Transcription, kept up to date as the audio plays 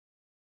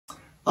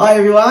Hi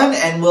everyone,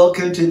 and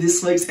welcome to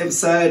this week's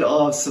episode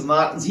of St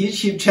Martin's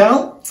YouTube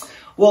channel.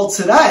 Well,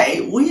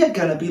 today we are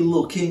going to be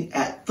looking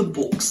at the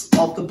books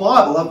of the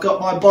Bible. I've got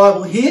my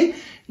Bible here.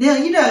 Now,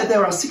 you know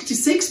there are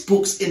 66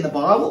 books in the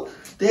Bible.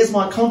 There's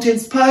my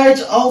contents page,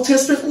 Old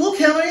Testament. Look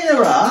how many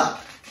there are.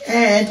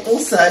 And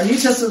also New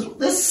Testament.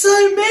 There's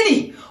so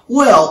many.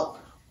 Well,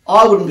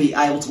 I wouldn't be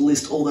able to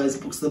list all those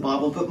books of the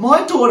Bible, but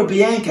my daughter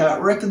Bianca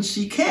reckons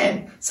she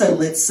can. So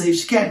let's see if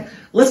she can.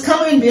 Let's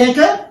come in,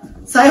 Bianca.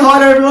 Say hi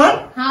to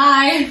everyone.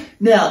 Hi.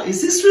 Now,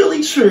 is this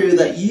really true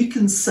that you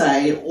can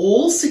say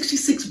all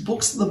 66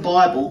 books of the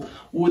Bible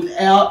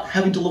without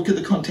having to look at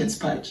the contents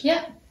page?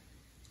 Yep.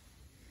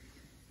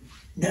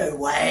 No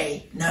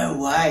way. No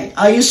way.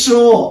 Are you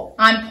sure?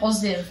 I'm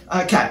positive.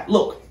 Okay,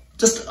 look.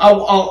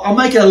 I'll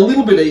make it a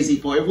little bit easy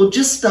for you. We'll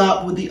just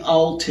start with the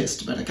Old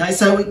Testament, okay?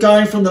 So we're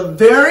going from the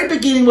very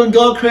beginning when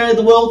God created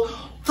the world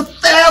for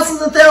thousands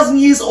and thousands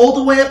of years all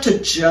the way up to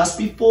just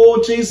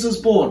before Jesus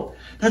was born.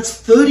 That's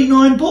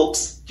 39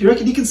 books. Do you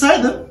reckon you can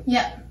say them?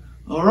 Yep.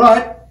 All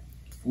right,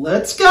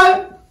 let's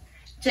go.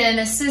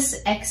 Genesis,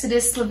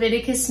 Exodus,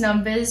 Leviticus,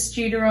 Numbers,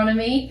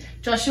 Deuteronomy,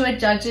 Joshua,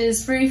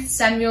 Judges, Ruth,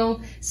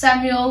 Samuel,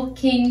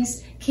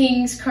 Kings,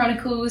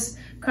 Chronicles,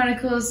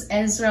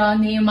 Ezra,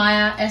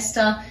 Nehemiah,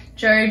 Esther,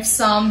 Job,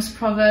 Psalms,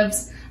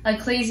 Proverbs,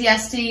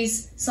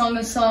 Ecclesiastes, Song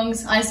of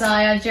Songs,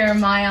 Isaiah,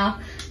 Jeremiah,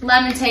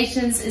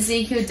 Lamentations,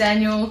 Ezekiel,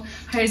 Daniel,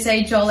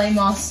 Hosea, Joel,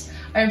 Amos,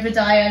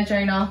 Obadiah,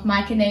 Jonah,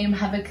 Micah, Nahum,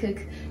 Habakkuk,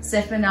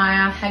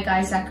 Zephaniah,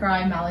 Haggai,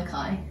 Zechariah,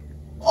 Malachi.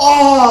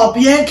 Oh,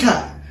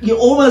 Bianca, you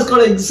almost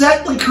got it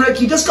exactly correct.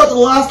 You just got the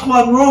last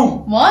one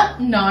wrong. What?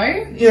 No.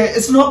 Yeah,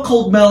 it's not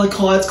called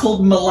Malachi, it's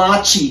called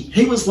Malachi.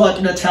 He was like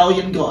an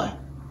Italian guy.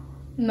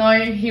 No,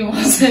 he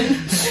wasn't.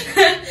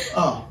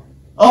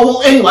 Oh,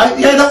 well,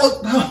 anyway, yeah,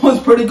 that was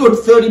pretty good.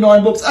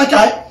 39 books.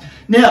 Okay,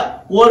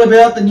 now, what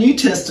about the New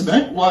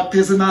Testament? Like,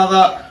 there's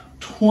another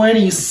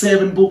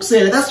 27 books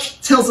there. That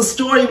tells the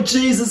story of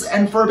Jesus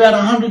and for about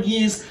 100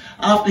 years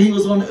after he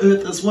was on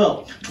earth as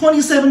well.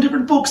 27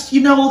 different books. Do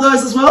you know all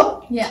those as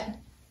well? Yeah.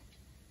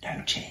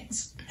 No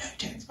chance. No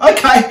chance.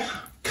 Okay,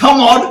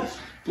 come on.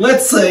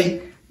 Let's see.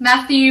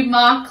 Matthew,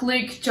 Mark,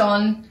 Luke,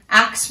 John,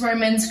 Acts,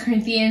 Romans,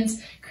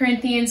 Corinthians,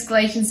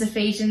 Galatians,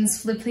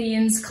 Ephesians,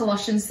 Philippians,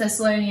 Colossians,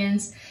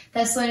 Thessalonians,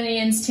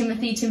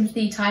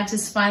 Timothy,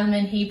 Titus,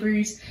 Philemon,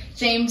 Hebrews,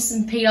 James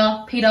and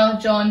Peter,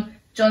 John,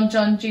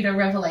 Judah,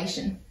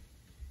 Revelation.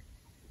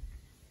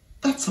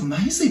 That's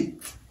amazing.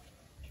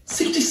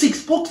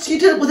 66 books. You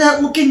did it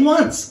without looking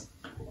once.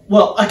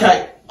 Well,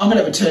 okay, I'm going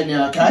to have a turn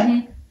now,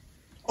 okay?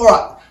 All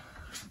right.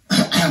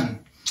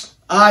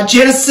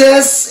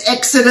 Genesis,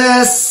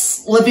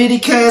 Exodus,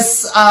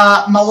 Leviticus,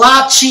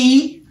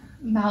 Malachi.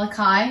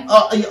 Malachi.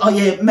 Oh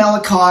yeah,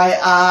 Malachi.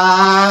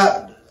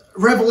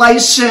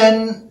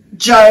 Revelation,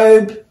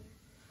 Job,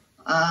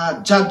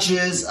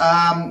 Judges,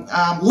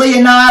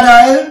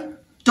 Leonardo,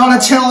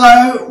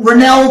 Donatello,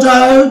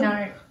 Ronaldo.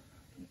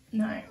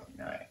 No.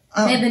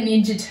 They're the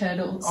Ninja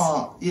Turtles.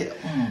 Oh, yeah.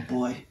 Oh,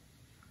 boy.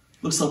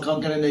 Looks like I'm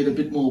going to need a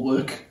bit more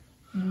work.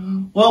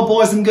 Well,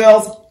 boys and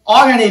girls,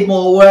 I'm going to need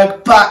more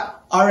work,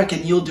 but I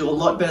reckon you'll do a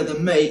lot better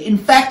than me. In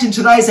fact, in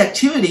today's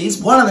activities,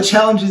 one of the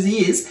challenges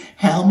is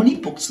how many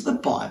books of the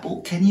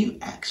Bible can you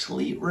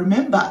actually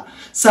remember?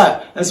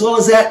 So, as well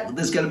as that,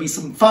 there's going to be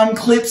some fun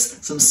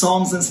clips, some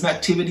songs and some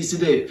activities to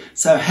do.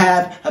 So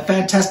have a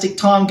fantastic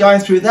time going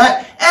through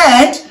that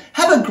and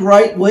have a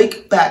great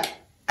week back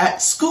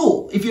at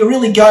school. If you're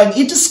really going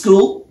into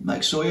school,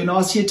 make sure you're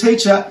nice to your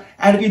teacher.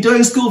 And if you're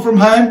doing school from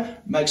home,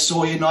 make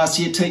sure you're nice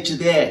to your teacher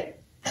there.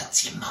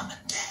 That's your mum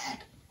and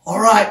dad. All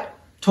right.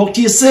 Talk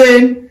to you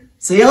soon.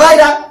 See you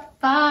later.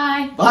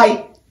 Bye.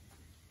 Bye.